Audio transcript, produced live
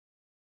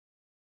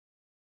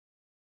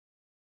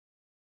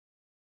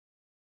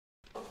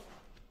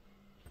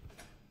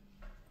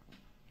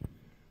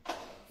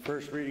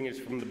First reading is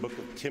from the book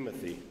of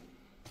Timothy.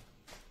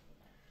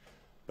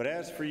 But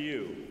as for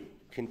you,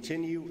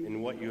 continue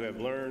in what you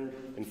have learned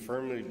and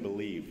firmly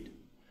believed,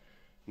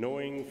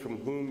 knowing from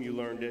whom you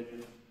learned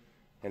it,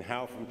 and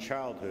how from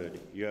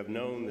childhood you have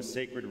known the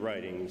sacred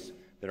writings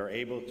that are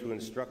able to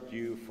instruct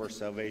you for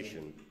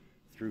salvation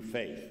through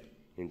faith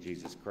in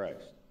Jesus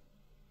Christ.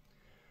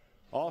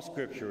 All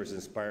Scripture is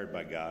inspired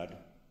by God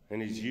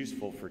and is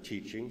useful for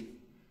teaching,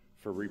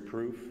 for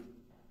reproof,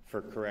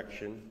 for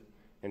correction,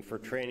 and for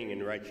training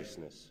in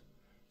righteousness,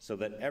 so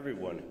that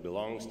everyone who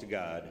belongs to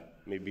God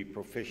may be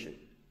proficient,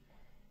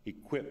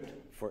 equipped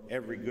for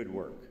every good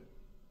work.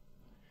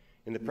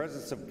 In the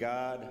presence of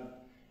God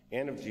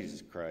and of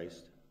Jesus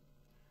Christ,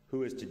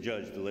 who is to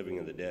judge the living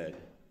and the dead,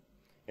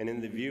 and in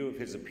the view of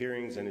his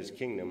appearings and his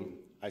kingdom,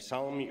 I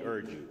solemnly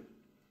urge you,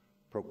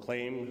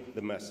 proclaim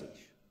the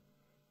message.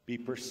 Be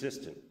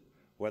persistent,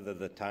 whether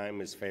the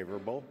time is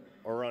favorable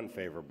or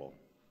unfavorable.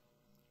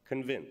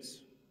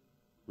 Convince,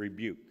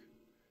 rebuke,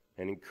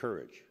 and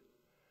encourage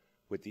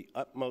with the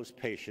utmost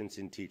patience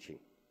in teaching.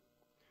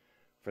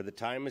 For the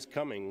time is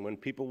coming when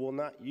people will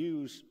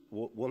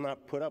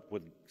not put up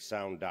with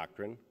sound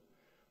doctrine,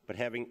 but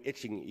having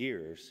itching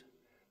ears,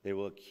 they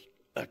will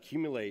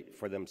accumulate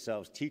for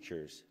themselves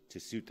teachers to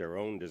suit their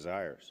own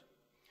desires,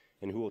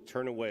 and who will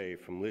turn away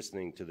from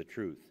listening to the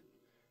truth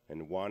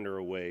and wander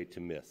away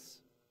to myths.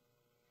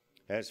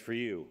 As for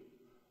you,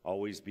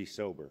 always be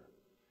sober,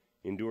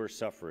 endure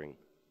suffering,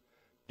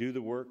 do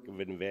the work of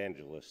an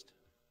evangelist,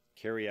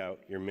 carry out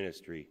your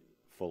ministry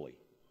fully.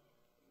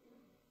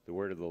 The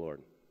word of the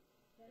Lord.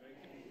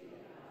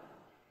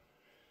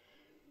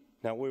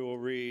 Now we will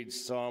read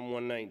Psalm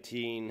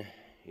 119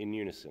 in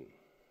unison.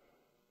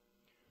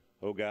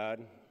 O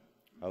God,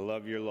 I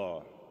love your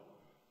law.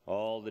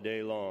 All the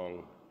day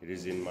long it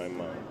is in my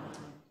mind.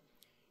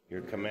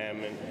 Your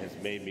commandment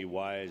has made me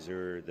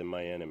wiser than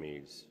my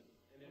enemies,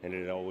 and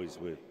it always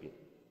with me.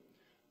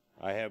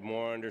 I have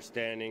more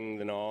understanding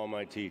than all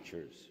my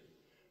teachers,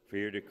 for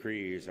your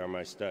decrees are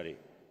my study.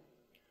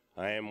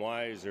 I am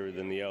wiser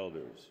than the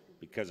elders,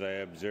 because I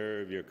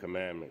observe your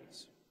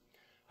commandments.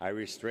 I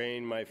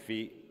restrain my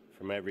feet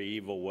from every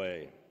evil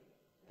way,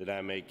 that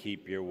I may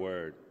keep your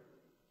word.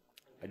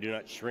 I do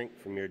not shrink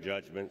from your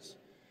judgments,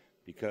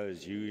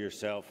 because you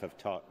yourself have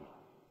taught me.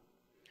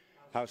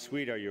 How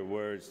sweet are your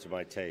words to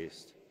my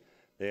taste.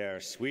 They are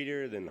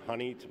sweeter than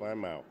honey to my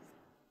mouth.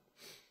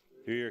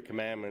 Through your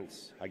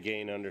commandments I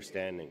gain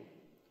understanding.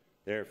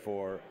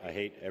 Therefore I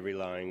hate every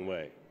lying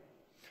way.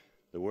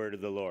 The word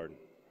of the Lord.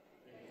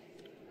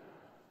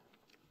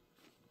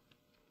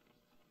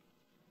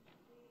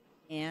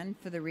 And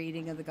for the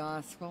reading of the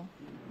gospel.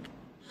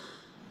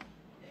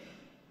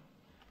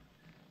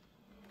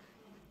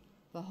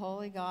 The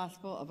Holy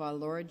Gospel of our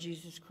Lord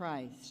Jesus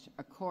Christ,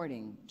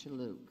 according to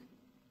Luke.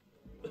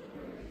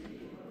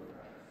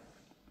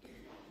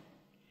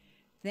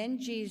 Then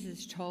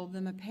Jesus told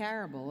them a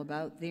parable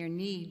about their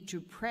need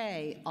to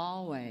pray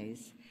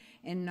always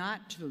and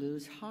not to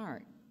lose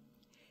heart.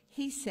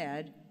 He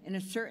said, in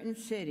a certain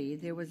city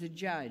there was a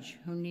judge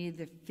who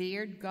neither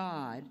feared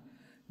God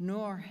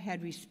nor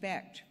had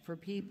respect for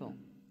people.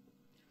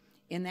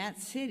 In that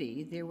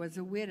city there was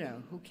a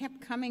widow who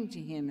kept coming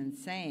to him and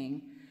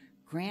saying,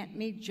 "Grant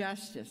me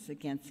justice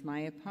against my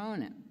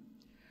opponent."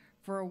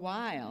 For a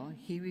while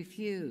he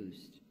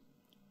refused.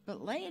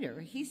 But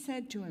later he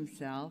said to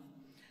himself,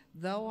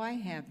 "Though I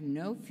have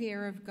no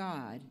fear of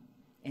God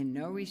and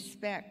no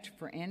respect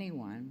for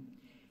anyone,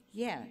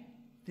 yet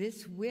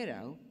this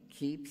widow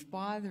keeps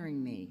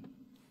bothering me.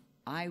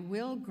 I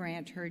will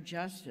grant her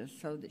justice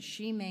so that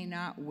she may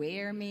not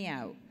wear me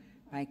out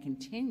by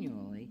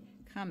continually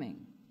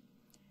coming."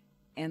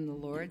 And the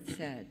Lord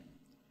said,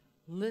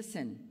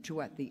 "Listen to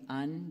what the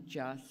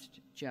unjust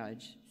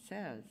judge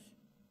says.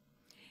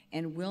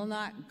 And will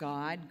not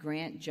God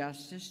grant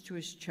justice to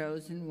his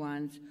chosen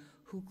ones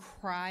who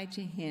cry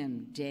to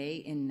him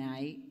day and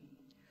night?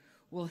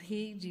 Will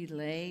he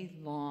delay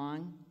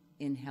long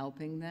in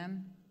helping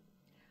them?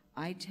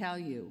 I tell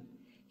you,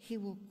 he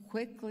will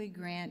quickly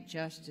grant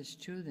justice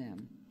to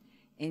them.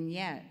 And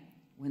yet,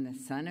 when the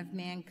Son of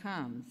Man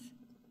comes,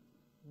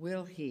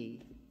 will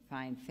he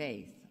find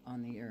faith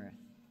on the earth?"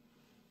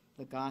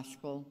 The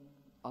Gospel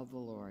of the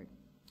Lord.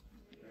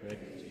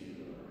 Praise to you,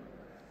 Lord.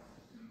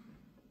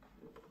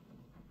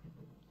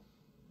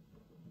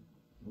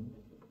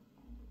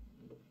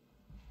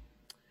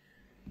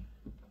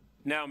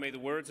 Now may the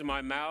words of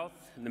my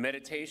mouth and the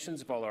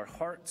meditations of all our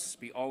hearts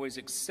be always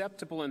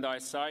acceptable in thy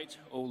sight,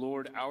 O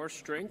Lord, our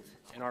strength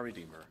and our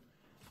Redeemer.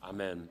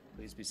 Amen.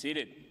 Please be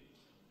seated.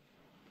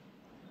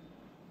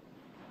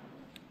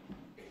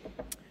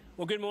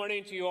 Well, good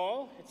morning to you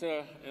all. It's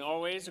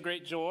always a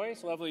great joy.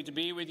 It's lovely to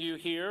be with you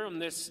here on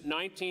this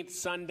 19th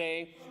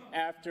Sunday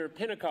after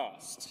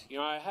Pentecost. You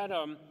know, I had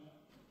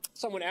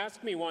someone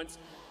ask me once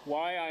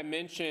why I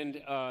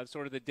mentioned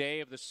sort of the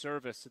day of the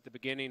service at the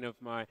beginning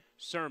of my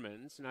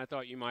sermons, and I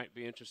thought you might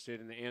be interested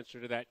in the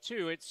answer to that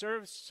too. It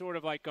serves sort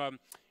of like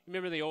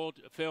Remember the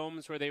old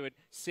films where they would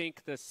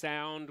sync the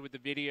sound with the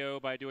video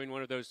by doing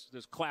one of those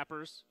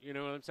clappers? You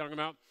know what I'm talking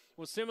about?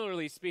 Well,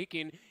 similarly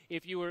speaking,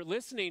 if you were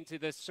listening to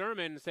this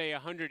sermon, say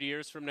 100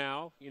 years from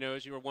now,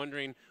 as you were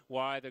wondering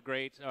why the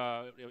great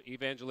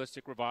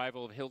evangelistic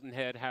revival of Hilton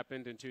Head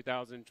happened in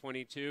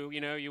 2022,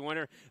 you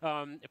wonder,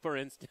 for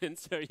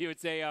instance, you would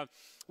say,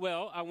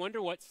 well, I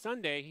wonder what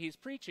Sunday he's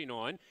preaching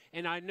on,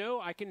 and I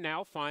know I can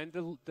now find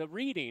the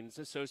readings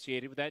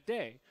associated with that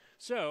day.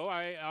 So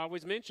I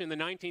always mention the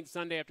 19th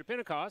Sunday after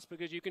Pentecost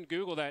because you can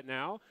Google that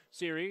now.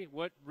 Siri,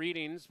 what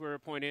readings were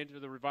appointed to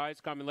the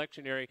Revised Common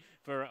Lectionary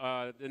for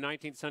the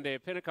 19th Sunday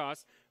of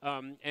Pentecost?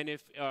 And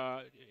if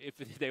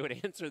they would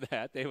answer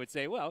that, they would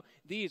say, well,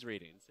 these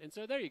readings. And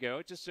so there you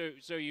go. Just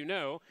so you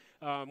know,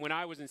 when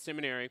I was in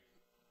seminary,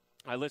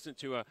 I listened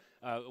to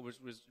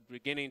was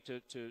beginning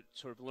to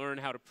sort of learn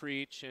how to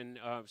preach, and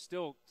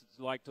still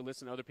like to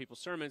listen to other people's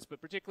sermons,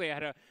 but particularly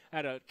I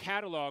had a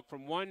catalog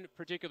from one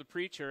particular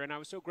preacher, and I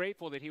was so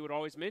grateful that he would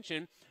always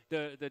mention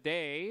the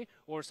day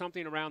or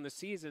something around the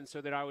season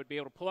so that I would be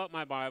able to pull out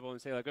my Bible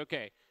and say, like,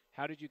 okay,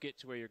 how did you get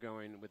to where you're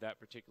going with that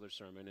particular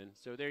sermon? And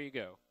so there you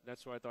go.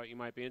 That's why I thought you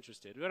might be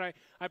interested. But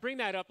I bring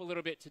that up a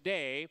little bit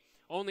today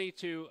only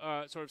to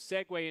sort of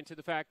segue into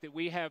the fact that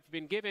we have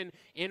been given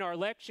in our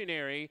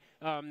lectionary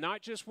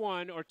not just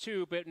one or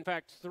two, but in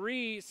fact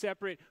 3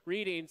 separate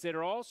readings that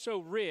are all so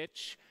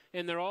rich,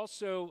 and they're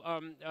also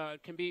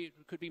could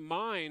be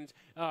mined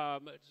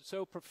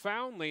so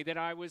profoundly that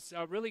I was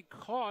really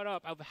caught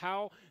up of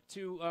how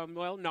to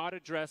not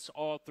address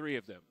all 3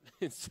 of them.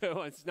 And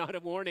so it's not a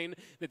warning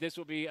that this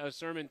will be a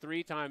sermon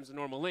 3 times the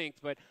normal length,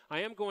 but I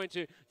am going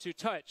to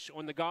touch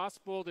on the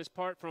gospel, this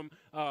part from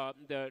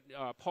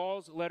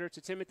Paul's letter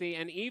to Timothy,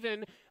 and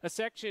even a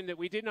section that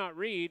we did not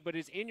read, but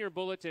is in your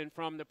bulletin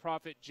from the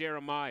prophet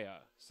Jeremiah.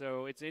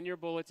 So it's in your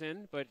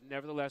bulletin, but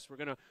nevertheless, we're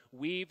going to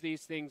weave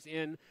these things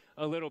in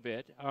a little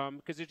bit,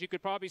 because as you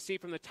could probably see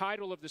from the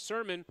title of the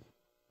sermon,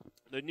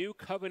 the New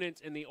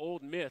Covenant and the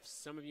Old Myths,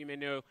 some of you may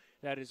know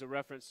that is a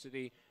reference to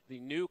the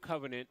New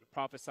Covenant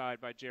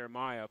prophesied by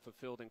Jeremiah,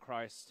 fulfilled in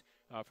Christ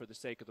for the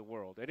sake of the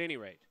world. At any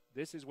rate,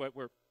 this is where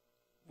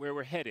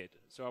we're headed.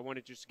 So I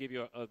wanted just to give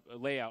you a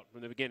layout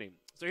from the beginning.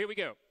 So here we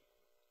go.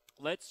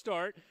 Let's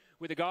start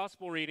with the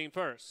gospel reading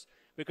first,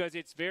 because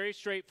it's very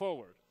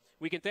straightforward.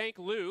 We can thank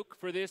Luke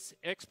for this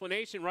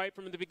explanation right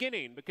from the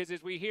beginning, because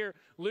as we hear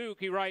Luke,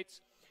 he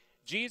writes,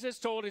 Jesus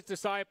told his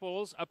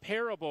disciples a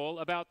parable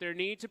about their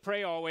need to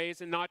pray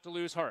always and not to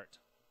lose heart.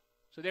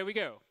 So there we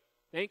go.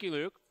 Thank you,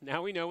 Luke.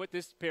 Now we know what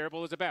this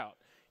parable is about.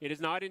 It is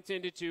not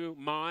intended to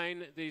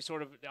mine the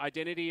sort of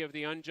identity of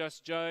the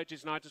unjust judge.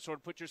 It's not to sort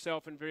of put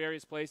yourself in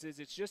various places.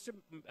 It's just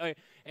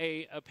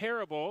a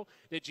parable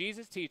that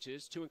Jesus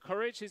teaches to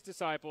encourage his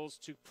disciples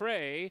to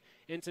pray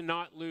and to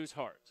not lose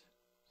heart.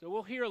 So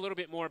we'll hear a little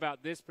bit more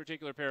about this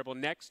particular parable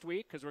next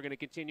week, because we're going to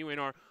continue in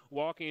our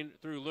walking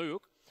through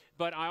Luke.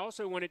 But I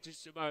also wanted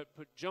to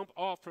jump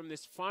off from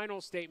this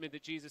final statement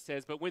that Jesus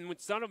says, but when the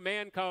Son of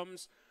Man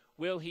comes,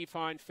 will he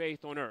find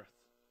faith on earth?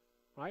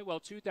 Right? Well,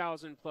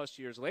 2,000 plus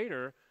years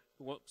later,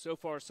 so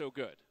far so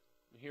good.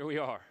 Here we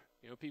are.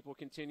 People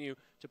continue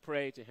to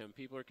pray to him.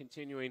 People are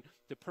continuing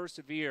to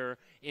persevere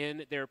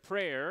in their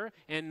prayer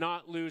and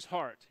not lose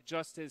heart,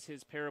 just as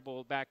his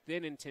parable back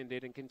then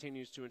intended and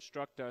continues to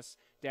instruct us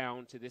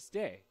down to this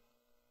day.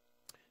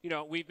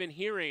 We've been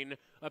hearing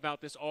about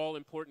this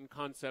all-important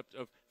concept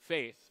of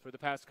faith for the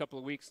past couple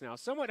of weeks now,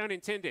 somewhat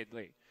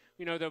unintendedly.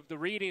 The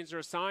readings are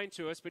assigned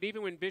to us, but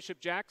even when Bishop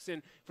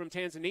Jackson from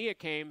Tanzania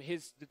came,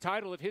 the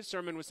title of his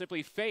sermon was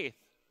simply Faith,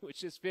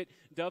 which just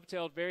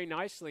dovetailed very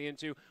nicely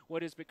into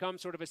what has become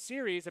sort of a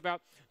series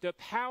about the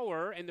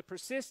power and the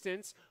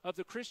persistence of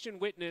the Christian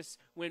witness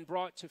when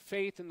brought to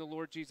faith in the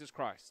Lord Jesus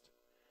Christ.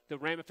 The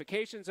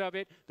ramifications of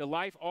it, the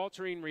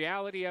life-altering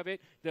reality of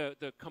it,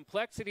 the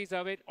complexities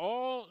of it,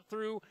 all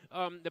through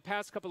the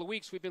past couple of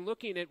weeks, we've been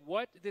looking at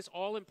what this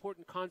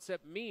all-important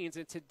concept means.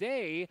 And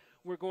today,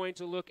 we're going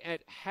to look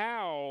at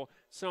how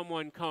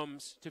someone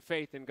comes to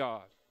faith in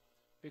God.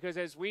 Because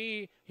as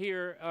we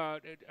here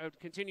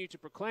continue to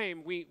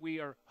proclaim, we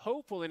are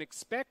hopeful and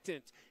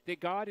expectant that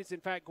God is in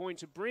fact going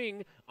to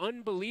bring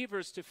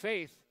unbelievers to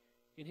faith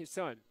in his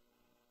Son.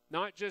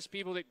 Not just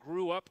people that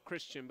grew up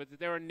Christian, but that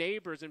there are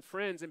neighbors and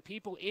friends and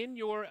people in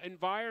your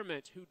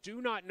environment who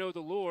do not know the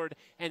Lord,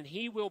 and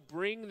he will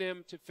bring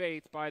them to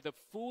faith by the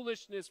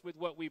foolishness with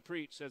what we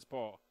preach, says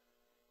Paul.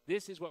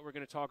 This is what we're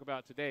going to talk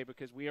about today,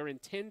 because we are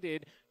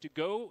intended to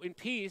go in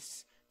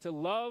peace, to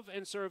love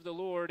and serve the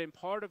Lord, and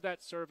part of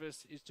that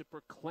service is to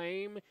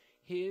proclaim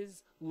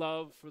his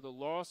love for the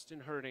lost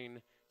and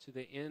hurting to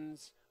the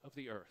ends of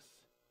the earth.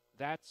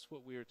 That's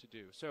what we are to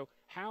do. So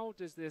how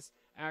does this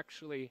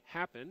actually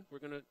happen? We're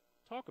going to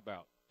talk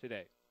about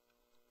today.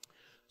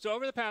 So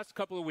over the past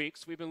couple of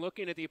weeks, we've been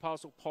looking at the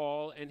Apostle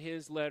Paul and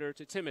his letter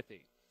to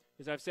Timothy.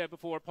 As I've said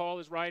before, Paul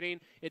is writing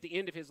at the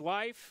end of his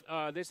life.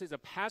 This is a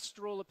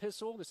pastoral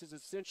epistle. This is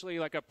essentially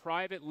like a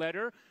private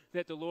letter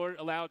that the Lord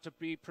allowed to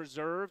be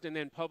preserved and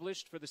then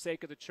published for the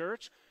sake of the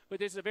church. But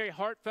this is a very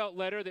heartfelt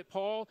letter that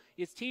Paul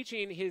is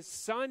teaching his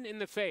son in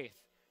the faith,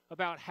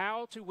 about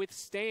how to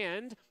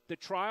withstand the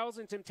trials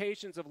and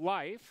temptations of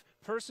life,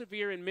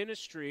 persevere in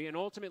ministry, and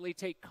ultimately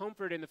take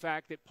comfort in the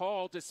fact that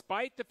Paul,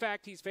 despite the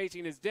fact he's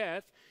facing his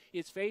death,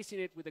 is facing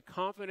it with the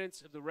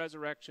confidence of the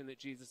resurrection that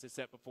Jesus has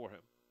set before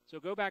him. So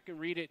go back and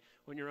read it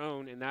on your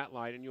own in that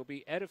light, and you'll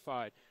be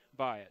edified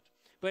by it.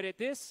 But at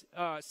this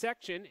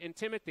section in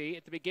Timothy,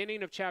 at the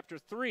beginning of chapter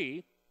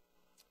 3,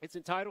 it's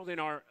entitled in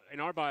our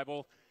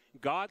Bible,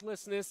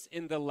 Godlessness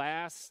in the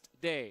Last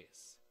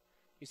Days.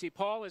 You see,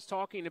 Paul is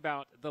talking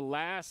about the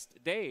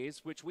last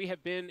days, which we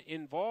have been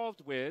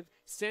involved with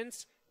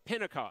since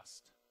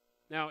Pentecost.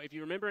 Now, if you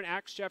remember in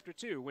Acts chapter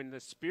 2, when the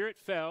Spirit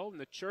fell and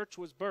the church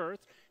was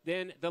birthed,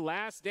 then the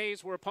last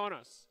days were upon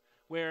us,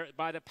 where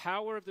by the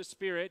power of the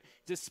Spirit,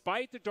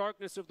 despite the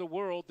darkness of the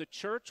world, the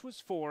church was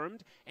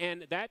formed,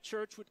 and that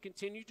church would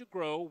continue to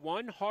grow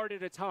one heart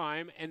at a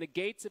time, and the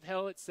gates of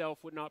hell itself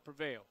would not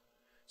prevail.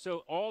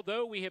 So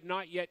although we have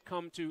not yet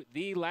come to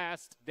the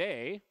last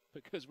day,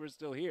 because we're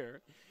still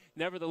here,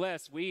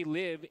 nevertheless, we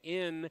live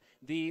in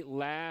the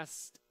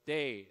last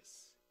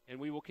days. And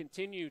we will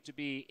continue to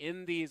be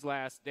in these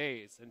last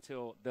days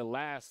until the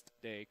last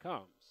day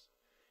comes.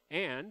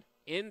 And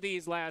in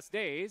these last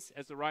days,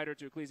 as the writer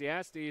to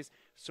Ecclesiastes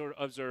sort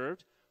of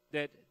observed,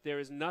 that there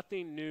is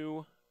nothing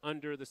new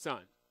under the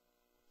sun.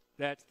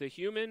 That the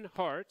human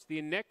heart, the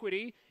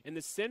iniquity and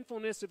the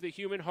sinfulness of the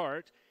human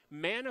heart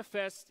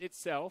manifests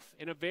itself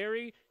in a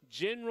very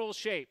general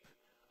shape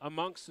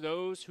amongst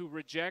those who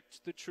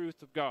reject the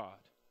truth of God.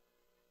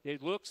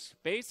 It looks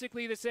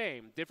basically the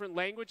same. Different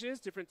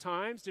languages, different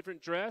times,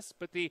 different dress,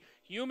 but the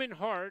human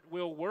heart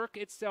will work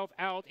itself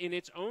out in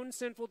its own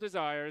sinful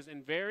desires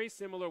in very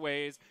similar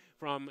ways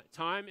from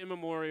time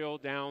immemorial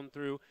down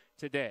through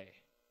today.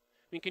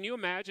 I mean, can you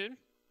imagine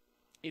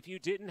if you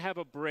didn't have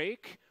a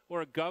brake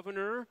or a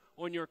governor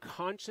on your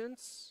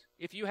conscience?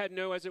 If you had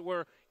no, as it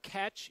were,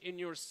 catch in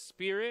your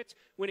spirit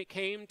when it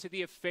came to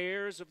the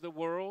affairs of the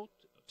world,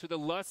 to the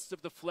lusts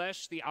of the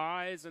flesh, the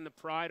eyes, and the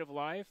pride of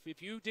life?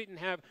 If you didn't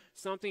have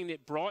something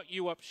that brought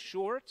you up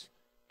short,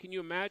 can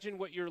you imagine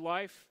what your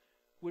life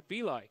would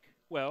be like?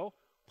 Well,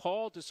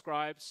 Paul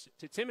describes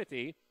to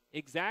Timothy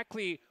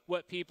exactly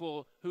what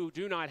people who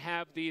do not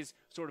have these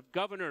sort of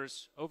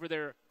governors over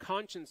their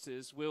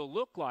consciences will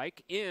look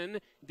like in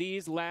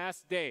these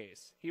last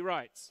days. He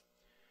writes,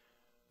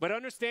 "But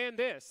understand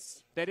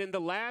this, that in the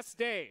last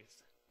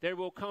days there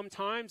will come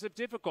times of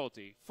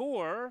difficulty,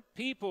 for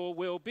people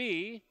will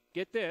be,"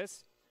 get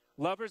this,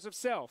 "lovers of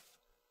self,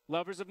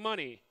 lovers of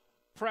money,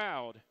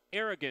 proud,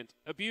 arrogant,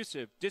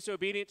 abusive,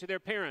 disobedient to their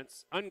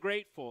parents,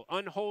 ungrateful,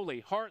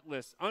 unholy,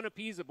 heartless,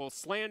 unappeasable,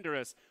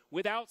 slanderous,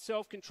 without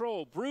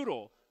self-control,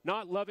 brutal,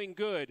 not loving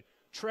good,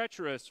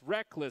 treacherous,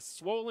 reckless,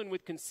 swollen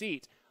with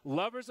conceit,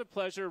 lovers of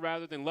pleasure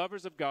rather than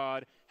lovers of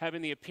God,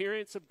 having the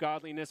appearance of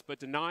godliness but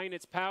denying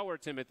its power,"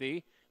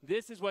 Timothy.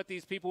 This is what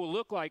these people will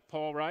look like,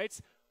 Paul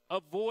writes.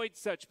 Avoid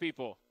such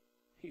people,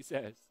 he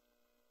says.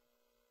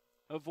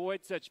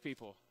 Avoid such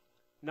people,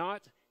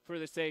 not for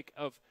the sake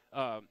of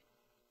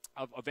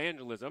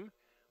evangelism,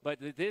 but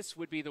that this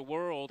would be the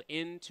world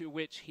into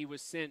which he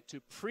was sent to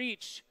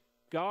preach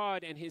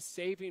God and his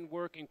saving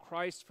work in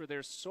Christ for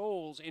their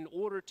souls in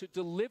order to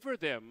deliver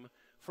them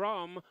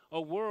from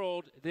a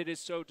world that is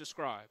so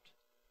described,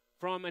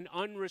 from an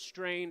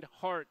unrestrained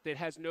heart that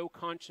has no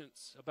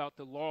conscience about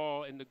the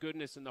law and the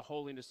goodness and the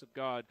holiness of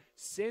God.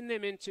 Send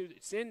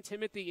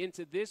Timothy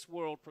into this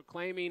world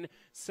proclaiming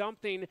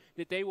something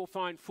that they will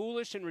find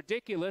foolish and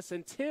ridiculous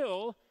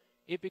until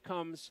it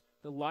becomes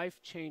the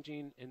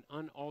life-changing and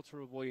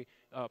unalterably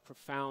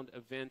profound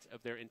event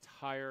of their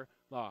entire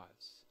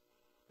lives.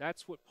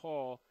 That's what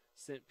Paul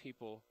sent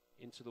people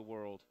into the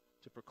world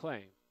to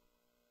proclaim.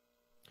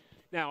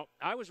 Now,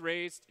 I was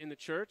raised in the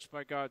church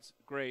by God's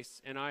grace,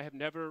 and I have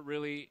never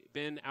really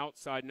been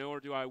outside, nor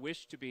do I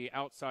wish to be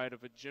outside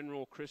of a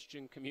general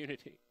Christian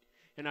community.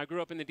 And I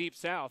grew up in the Deep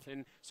South,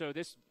 and so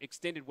this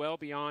extended well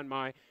beyond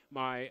my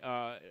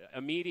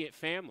immediate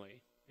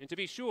family. And to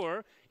be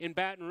sure, in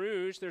Baton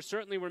Rouge, there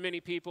certainly were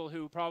many people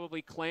who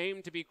probably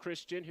claimed to be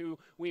Christian, who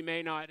we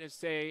may not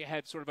say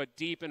had sort of a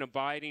deep and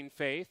abiding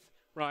faith,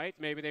 right?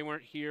 Maybe they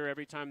weren't here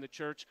every time the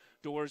church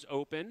doors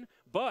open,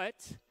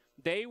 but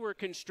they were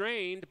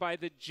constrained by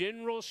the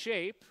general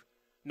shape,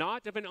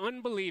 not of an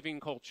unbelieving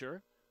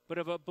culture, but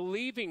of a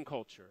believing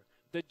culture.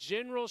 The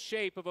general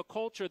shape of a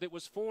culture that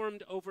was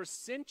formed over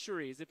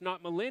centuries, if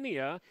not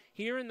millennia,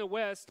 here in the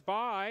West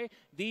by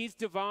these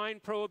divine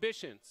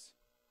prohibitions.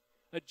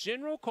 A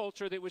general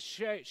culture that was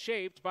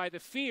shaped by the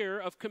fear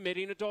of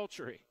committing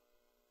adultery,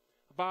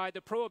 by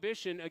the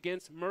prohibition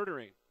against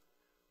murdering,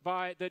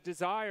 by the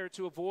desire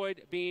to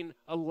avoid being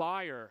a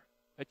liar,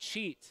 a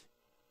cheat,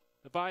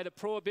 by the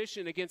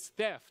prohibition against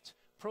theft,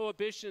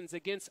 prohibitions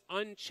against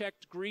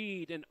unchecked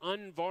greed and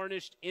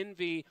unvarnished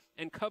envy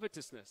and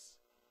covetousness.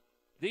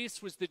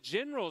 This was the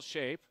general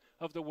shape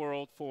of the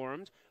world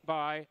formed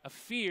by a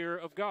fear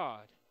of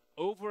God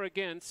over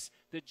against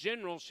the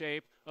general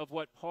shape of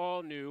what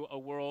Paul knew a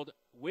world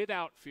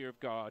without fear of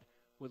God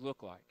would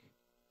look like.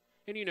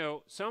 And you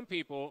know, some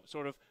people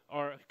sort of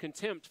are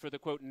contempt for the,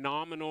 quote,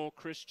 nominal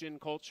Christian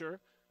culture.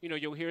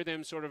 You'll hear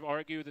them sort of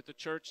argue that the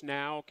church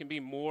now can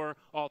be more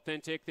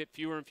authentic, that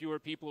fewer and fewer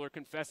people are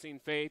confessing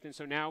faith, and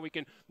so now we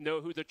can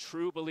know who the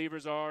true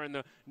believers are and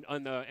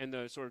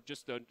the sort of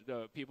just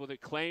the people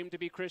that claim to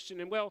be Christian.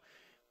 And well,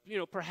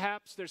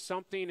 perhaps there's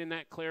something in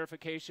that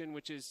clarification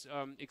which is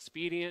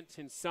expedient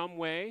in some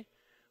way,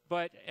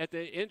 but at the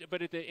end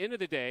of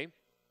the day,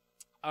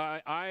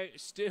 I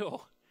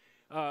still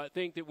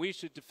think that we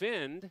should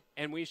defend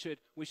and we should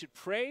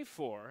pray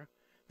for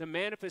the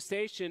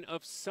manifestation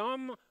of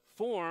some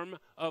form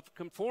of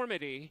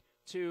conformity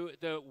to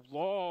the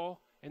law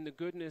and the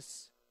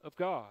goodness of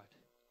God.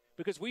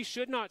 Because we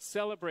should not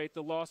celebrate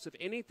the loss of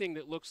anything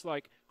that looks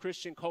like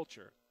Christian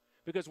culture.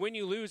 Because when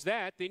you lose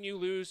that, then you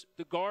lose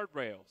the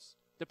guardrails.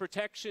 The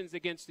protections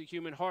against the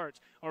human heart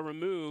are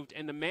removed,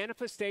 and the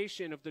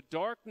manifestation of the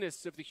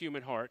darkness of the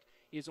human heart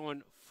is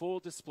on full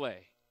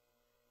display.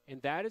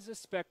 And that is a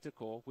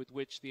spectacle with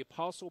which the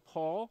Apostle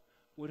Paul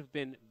would have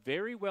been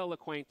very well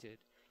acquainted,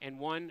 and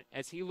one,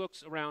 as he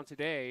looks around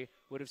today,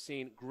 would have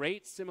seen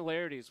great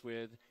similarities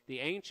with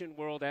the ancient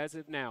world as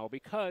of now,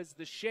 because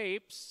the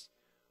shapes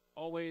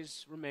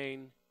always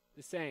remain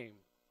the same.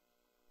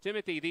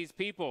 Timothy, these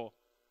people,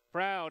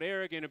 proud,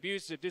 arrogant,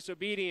 abusive,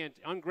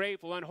 disobedient,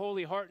 ungrateful,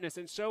 unholy, heartless,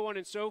 and so on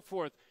and so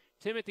forth.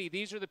 Timothy,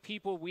 these are the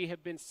people we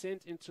have been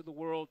sent into the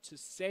world to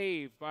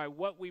save by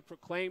what we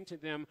proclaim to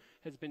them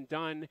has been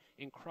done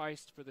in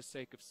Christ for the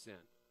sake of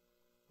sin.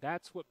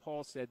 That's what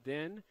Paul said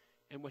then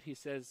and what he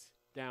says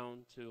down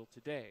till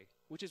today,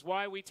 which is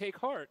why we take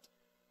heart.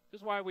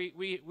 This is why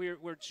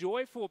we're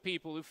joyful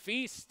people who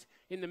feast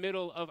in the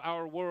middle of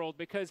our world,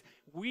 because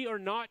we are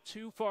not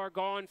too far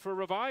gone for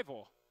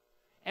revival.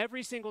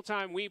 Every single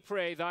time we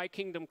pray, thy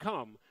kingdom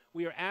come,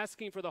 we are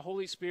asking for the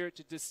Holy Spirit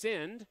to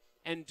descend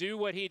and do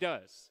what he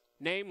does,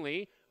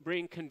 namely,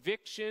 bring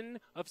conviction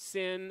of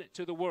sin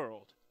to the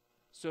world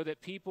so that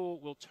people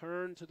will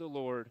turn to the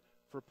Lord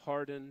for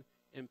pardon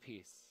and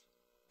peace.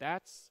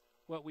 That's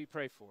what we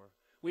pray for.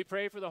 We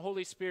pray for the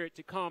Holy Spirit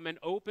to come and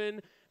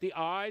open the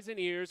eyes and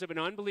ears of an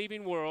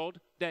unbelieving world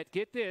that,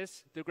 get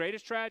this, the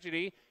greatest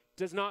tragedy,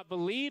 does not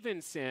believe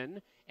in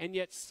sin and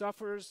yet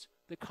suffers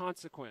the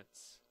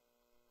consequence.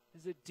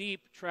 This is a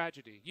deep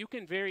tragedy. You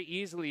can very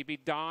easily be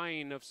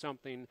dying of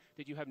something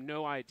that you have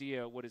no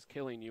idea what is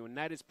killing you, and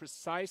that is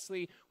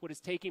precisely what is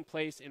taking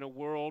place in a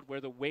world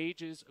where the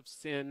wages of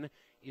sin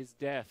is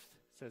death,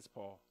 says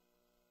Paul.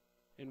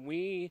 And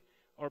we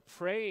are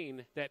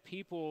praying that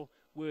people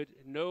would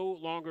no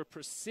longer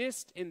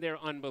persist in their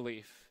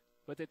unbelief,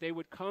 but that they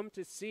would come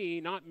to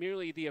see not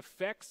merely the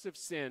effects of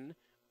sin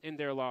in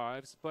their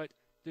lives, but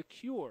the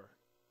cure.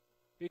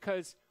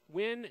 Because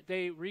when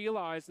they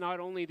realize not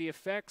only the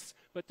effects,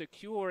 but the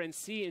cure, and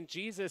see in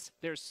Jesus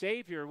their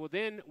Savior, well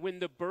then, when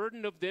the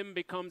burden of them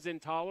becomes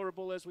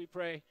intolerable as we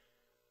pray,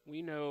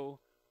 we know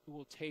who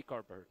will take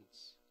our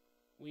burdens.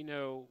 We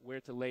know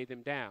where to lay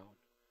them down.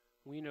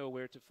 We know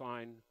where to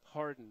find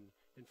pardon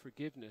and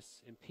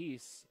forgiveness and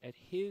peace at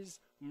his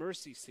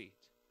mercy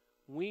seat.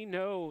 We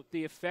know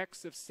the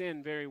effects of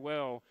sin very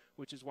well,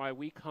 which is why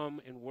we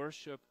come and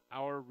worship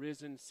our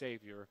risen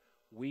Savior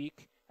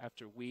week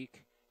after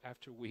week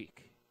after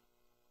week.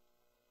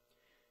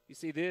 You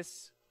see,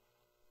 this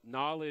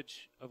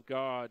knowledge of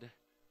God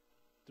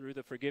through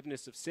the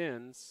forgiveness of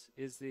sins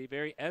is the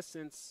very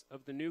essence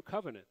of the new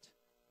covenant,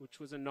 which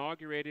was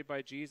inaugurated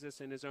by Jesus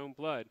in his own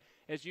blood.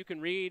 As you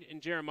can read in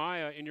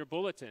Jeremiah in your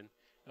bulletin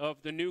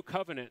of the new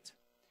covenant,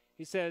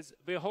 he says,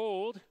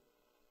 Behold,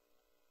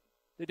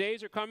 the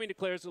days are coming,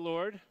 declares the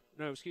Lord.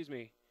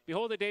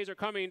 Behold, the days are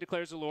coming,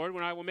 declares the Lord,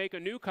 when I will make a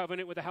new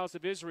covenant with the house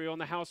of Israel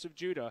and the house of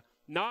Judah,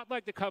 not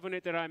like the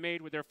covenant that I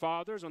made with their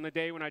fathers on the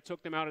day when I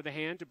took them out of the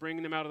hand to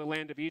bring them out of the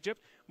land of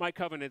Egypt, my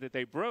covenant that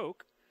they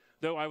broke,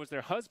 though I was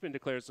their husband,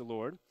 declares the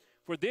Lord.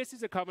 For this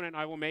is a covenant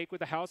I will make with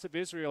the house of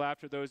Israel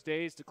after those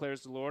days,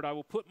 declares the Lord. I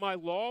will put my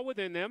law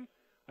within them,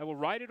 I will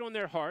write it on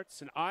their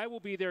hearts, and I will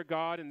be their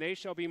God, and they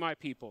shall be my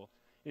people.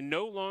 And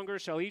no longer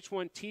shall each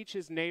one teach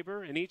his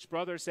neighbor and each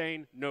brother,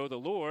 saying, Know the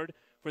Lord,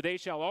 for they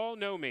shall all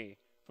know me,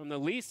 from the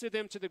least of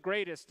them to the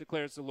greatest,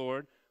 declares the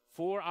Lord.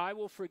 For I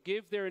will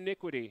forgive their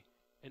iniquity,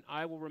 and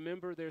I will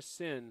remember their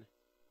sin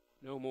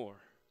no more.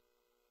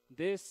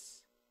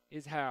 This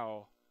is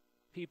how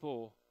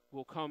people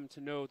will come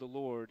to know the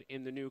Lord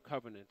in the new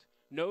covenant.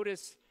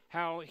 Notice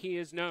how he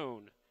is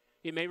known.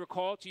 It may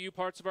recall to you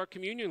parts of our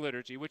communion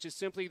liturgy, which is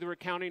simply the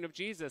recounting of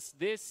Jesus.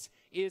 This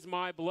is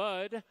my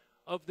blood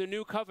of the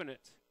new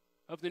covenant,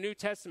 of the New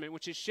Testament,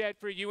 which is shed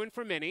for you and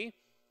for many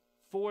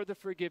for the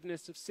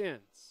forgiveness of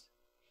sins.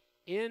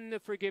 In the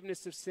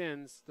forgiveness of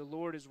sins, the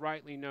Lord is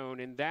rightly known,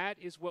 and that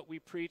is what we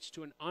preach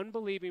to an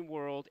unbelieving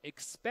world,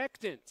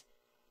 expectant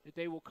that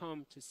they will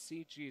come to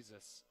see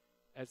Jesus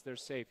as their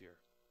Savior.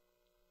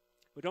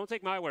 But don't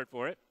take my word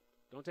for it.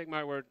 Don't take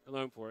my word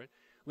alone for it.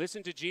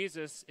 Listen to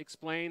Jesus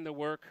explain the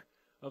work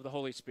of the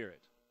Holy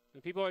Spirit.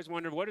 And people always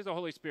wonder, what is the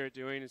Holy Spirit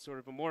doing? It's sort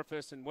of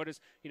amorphous, and what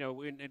is,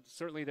 and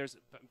certainly there's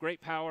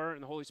great power,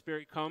 and the Holy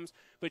Spirit comes.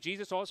 But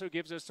Jesus also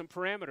gives us some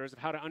parameters of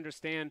how to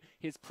understand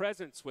his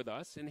presence with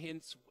us. And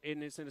it's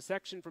in a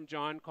section from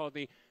John called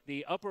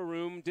the Upper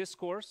Room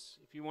Discourse,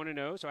 if you want to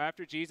know. So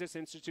after Jesus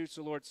institutes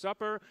the Lord's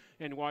Supper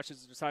and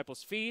washes the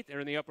disciples' feet, they're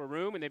in the upper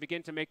room, and they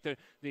begin to make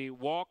the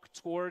walk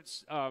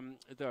towards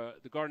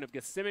the Garden of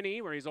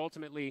Gethsemane, where he's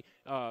ultimately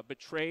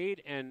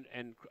betrayed and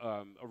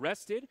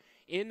arrested.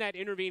 In that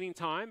intervening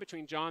time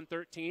between John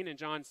 13 and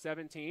John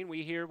 17,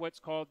 we hear what's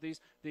called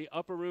the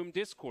Upper Room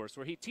Discourse,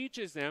 where he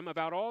teaches them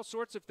about all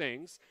sorts of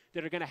things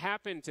that are going to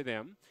happen to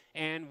them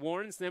and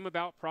warns them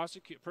about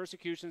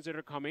persecutions that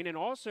are coming, and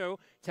also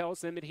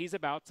tells them that he's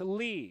about to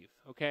leave,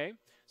 okay?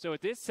 So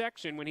at this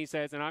section, when he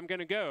says, and I'm going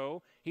to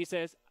go, he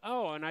says,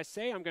 oh, and I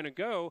say I'm going to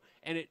go,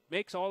 and it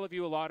makes all of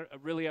you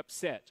really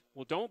upset.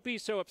 Well, don't be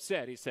so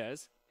upset, he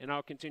says, and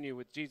I'll continue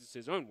with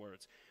Jesus' own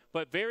words.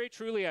 But very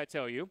truly I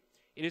tell you,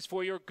 it is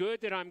for your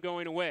good that I'm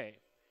going away.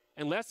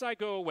 Unless I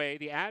go away,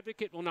 the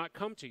advocate will not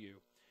come to you.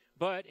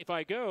 But if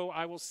I go,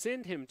 I will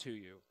send him to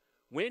you.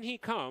 When he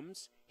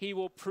comes, he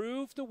will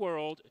prove the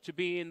world to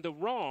be in the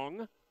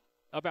wrong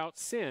about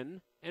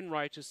sin and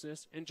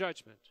righteousness and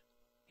judgment.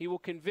 He will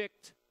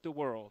convict the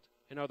world,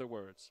 in other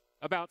words.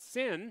 About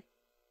sin,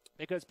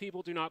 because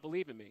people do not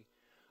believe in me.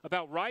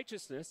 About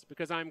righteousness,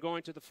 because I am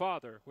going to the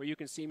Father, where you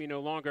can see me no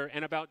longer.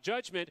 And about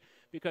judgment,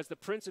 because the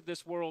prince of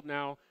this world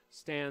now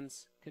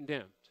stands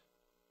condemned.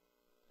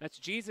 That's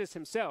Jesus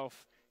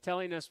himself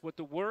telling us what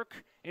the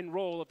work and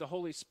role of the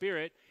Holy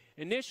Spirit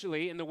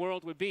initially in the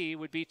world would be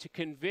to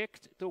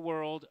convict the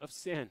world of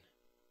sin,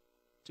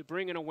 to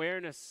bring an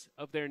awareness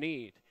of their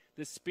need.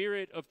 The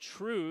Spirit of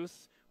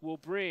truth will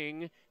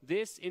bring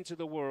this into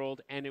the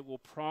world, and it will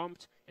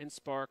prompt and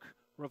spark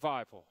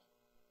revival.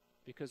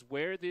 Because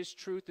where this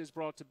truth is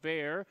brought to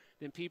bear,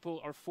 then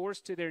people are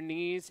forced to their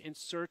knees in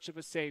search of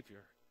a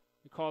Savior.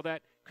 We call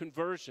that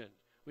conversion.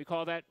 We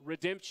call that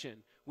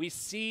redemption. We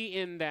see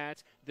in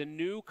that the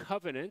new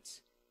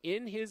covenant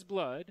in his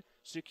blood,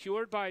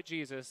 secured by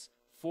Jesus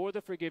for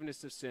the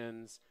forgiveness of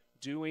sins,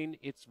 doing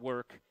its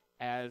work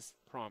as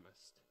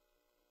promised.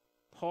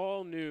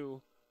 Paul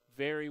knew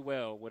very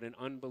well what an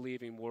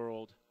unbelieving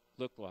world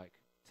looked like.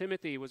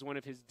 Timothy was one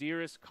of his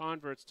dearest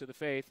converts to the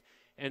faith,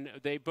 and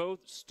they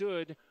both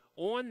stood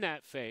on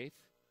that faith,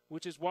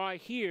 which is why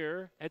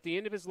here, at the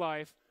end of his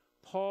life,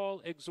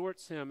 Paul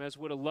exhorts him as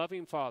would a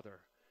loving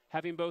father,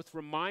 having both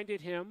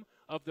reminded him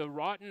of the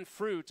rotten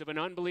fruit of an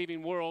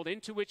unbelieving world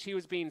into which he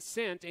was being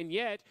sent, and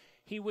yet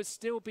he was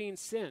still being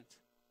sent.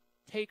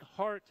 Take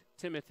heart,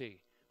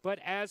 Timothy. But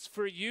as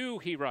for you,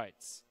 he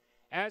writes,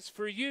 as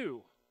for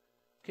you,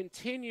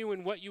 continue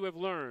in what you have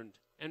learned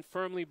and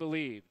firmly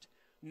believed,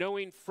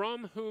 knowing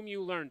from whom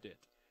you learned it.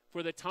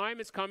 For the time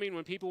is coming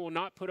when people will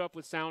not put up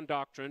with sound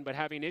doctrine, but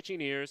having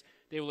itching ears,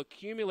 they will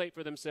accumulate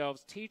for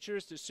themselves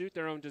teachers to suit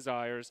their own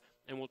desires,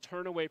 and will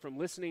turn away from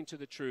listening to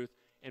the truth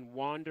and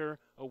wander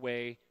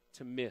away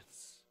to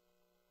myths.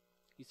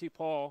 You see,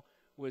 Paul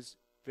was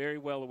very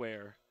well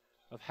aware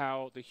of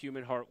how the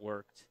human heart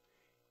worked.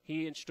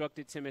 He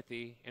instructed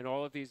Timothy in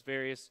all of these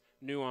various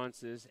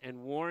nuances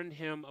and warned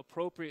him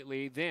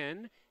appropriately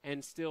then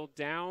and still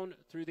down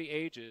through the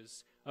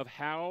ages of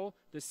how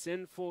the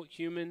sinful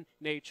human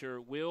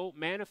nature will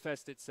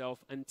manifest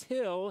itself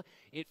until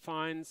it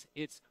finds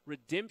its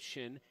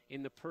redemption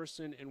in the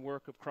person and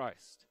work of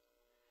Christ.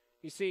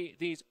 You see,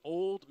 these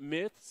old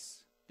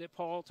myths that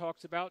Paul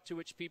talks about, to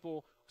which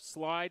people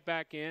slide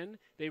back in,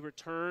 they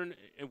return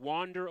and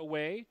wander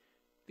away,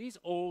 these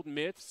old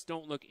myths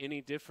don't look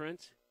any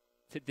different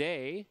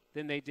today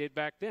than they did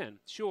back then.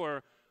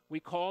 Sure, we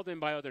call them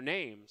by other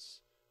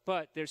names,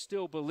 but they're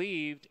still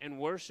believed and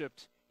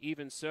worshipped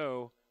even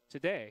so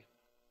today.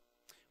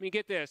 I mean,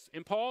 get this.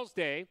 In Paul's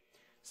day,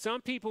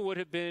 some people would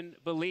have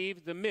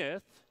believed the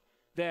myth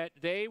that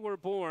they were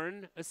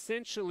born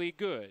essentially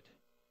good,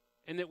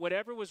 and that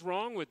whatever was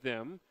wrong with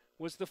them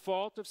was the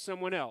fault of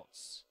someone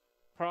else,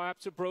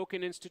 perhaps a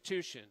broken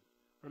institution,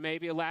 or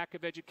maybe a lack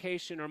of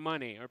education or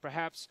money, or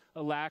perhaps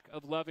a lack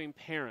of loving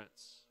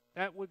parents.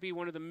 That would be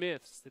one of the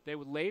myths that they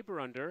would labor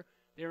under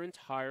their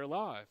entire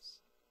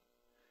lives.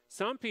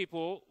 Some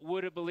people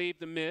would have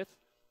believed the myth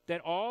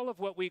that all of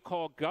what we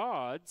call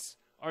gods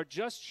are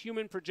just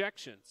human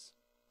projections,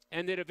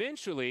 and that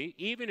eventually,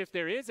 even if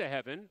there is a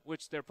heaven,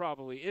 which there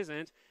probably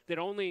isn't, that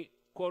only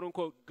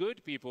quote-unquote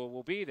good people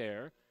will be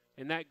there,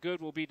 and that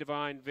good will be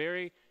defined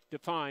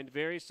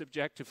very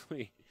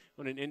subjectively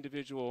on an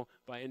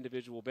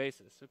individual-by-individual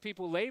basis. So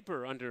people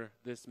labor under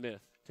this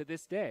myth to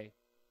this day.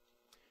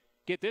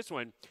 Get this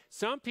one.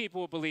 Some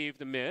people believed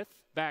the myth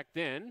back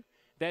then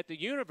that the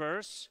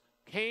universe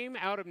came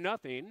out of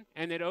nothing,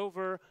 and that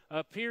over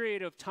a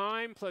period of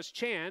time plus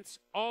chance,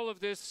 all of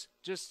this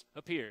just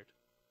appeared.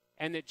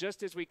 And that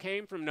just as we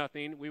came from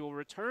nothing, we will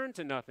return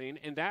to nothing,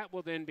 and that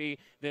will then be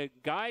the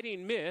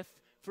guiding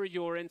myth for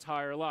your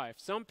entire life.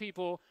 Some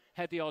people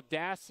had the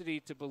audacity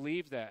to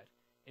believe that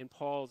in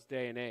Paul's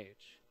day and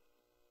age.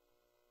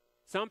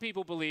 Some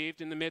people believed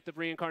in the myth of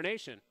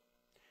reincarnation,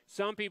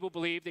 Some people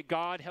believe that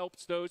God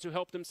helps those who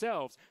help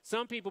themselves.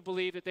 Some people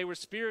believe that they were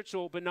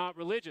spiritual but not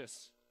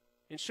religious.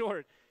 In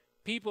short,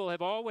 people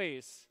have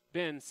always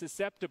been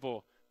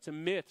susceptible to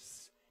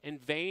myths and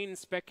vain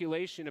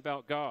speculation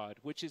about God,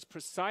 which is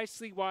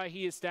precisely why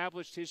he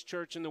established his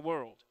church in the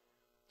world,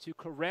 to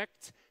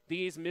correct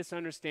these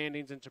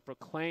misunderstandings and to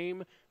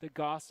proclaim the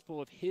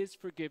gospel of his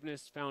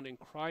forgiveness found in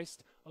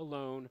Christ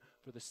alone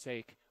for the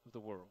sake of the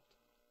world.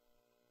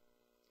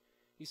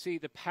 You see,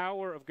 the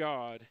power of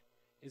God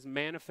is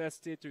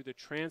manifested through the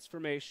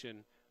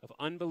transformation of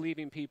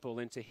unbelieving people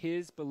into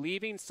his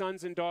believing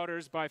sons and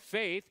daughters by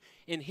faith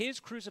in his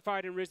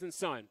crucified and risen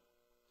Son.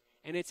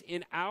 And it's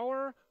in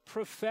our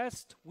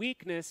professed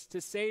weakness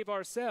to save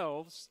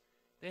ourselves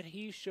that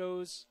he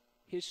shows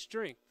his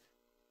strength.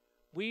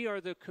 We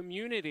are the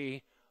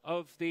community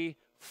of the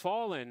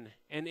fallen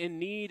and in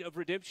need of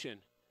redemption.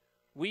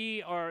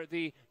 We are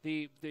the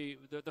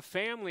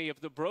family of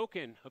the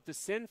broken, of the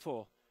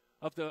sinful,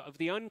 of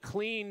the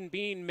unclean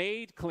being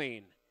made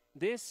clean.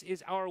 This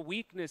is our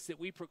weakness that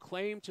we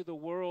proclaim to the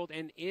world,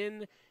 and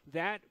in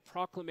that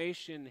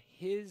proclamation,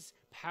 his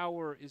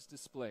power is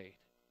displayed,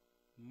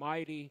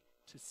 mighty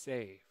to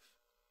save.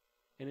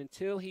 And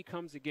until he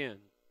comes again,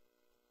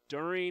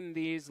 during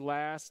these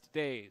last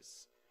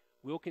days,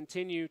 we'll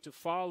continue to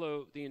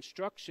follow the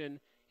instruction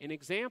and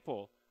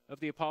example of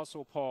the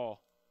Apostle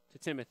Paul to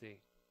Timothy.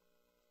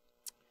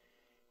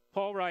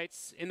 Paul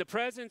writes, "In the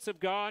presence of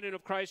God and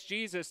of Christ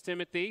Jesus,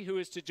 Timothy, who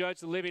is to judge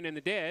the living and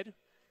the dead,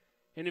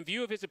 and in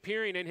view of his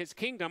appearing in his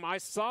kingdom, I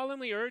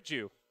solemnly urge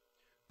you,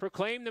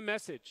 proclaim the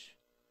message.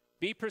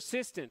 Be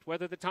persistent,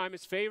 whether the time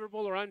is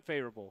favorable or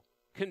unfavorable.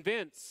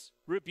 Convince,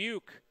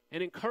 rebuke,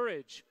 and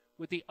encourage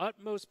with the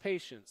utmost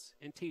patience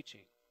and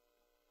teaching."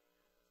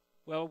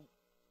 Well,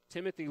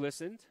 Timothy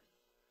listened,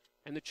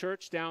 and the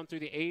church down through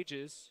the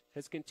ages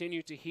has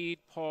continued to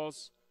heed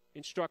Paul's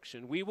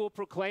instruction. We will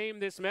proclaim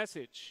this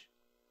message,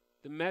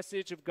 the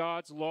message of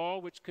God's law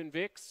which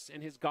convicts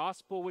and his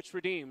gospel which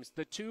redeems,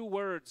 the two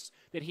words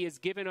that he has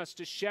given us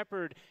to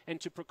shepherd and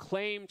to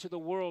proclaim to the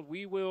world.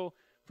 We will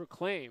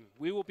proclaim.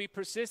 We will be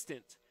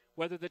persistent,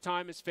 whether the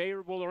time is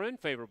favorable or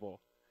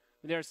unfavorable.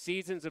 There are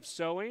seasons of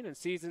sowing and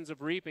seasons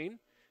of reaping,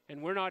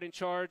 and we're not in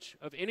charge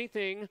of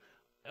anything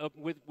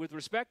with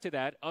respect to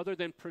that other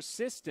than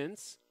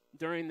persistence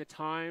during the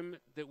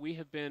time that we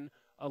have been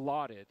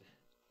allotted.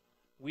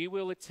 We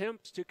will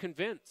attempt to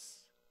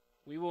convince.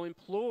 We will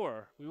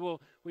implore. We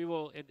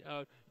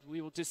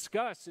will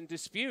discuss and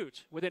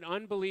dispute with an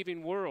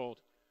unbelieving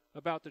world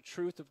about the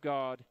truth of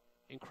God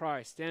in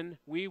Christ. And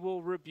we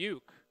will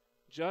rebuke,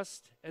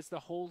 just as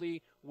the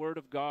holy word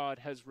of God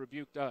has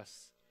rebuked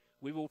us.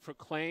 We will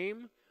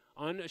proclaim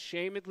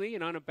unashamedly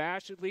and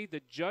unabashedly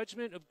the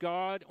judgment of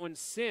God on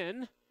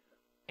sin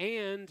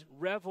and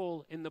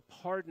revel in the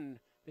pardon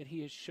that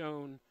he has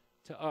shown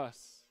to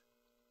us,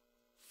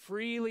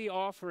 freely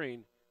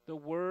offering the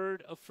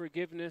word of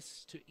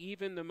forgiveness to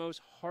even the most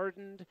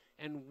hardened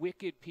and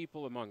wicked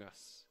people among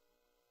us.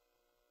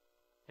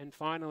 And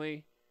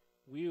finally,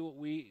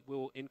 we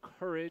will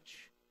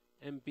encourage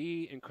and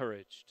be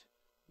encouraged,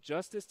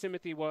 just as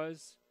Timothy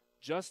was,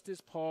 just as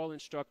Paul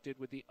instructed,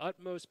 with the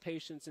utmost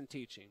patience and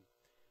teaching,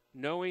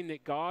 knowing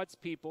that God's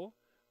people,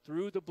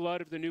 through the blood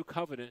of the new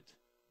covenant,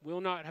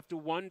 will not have to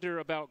wonder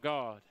about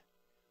God.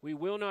 We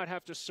will not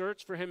have to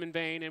search for him in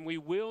vain, and we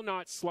will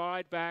not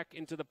slide back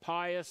into the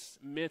pious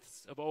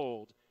myths of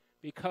old,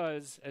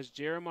 because, as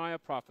Jeremiah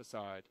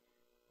prophesied,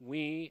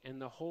 we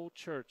and the whole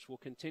church will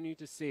continue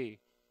to see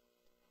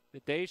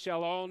that they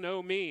shall all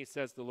know me,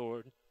 says the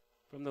Lord,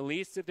 from the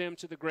least of them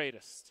to the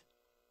greatest,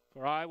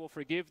 for I will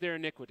forgive their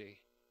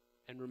iniquity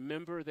and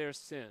remember their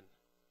sin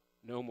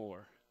no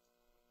more.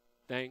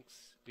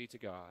 Thanks be to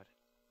God.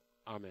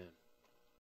 Amen.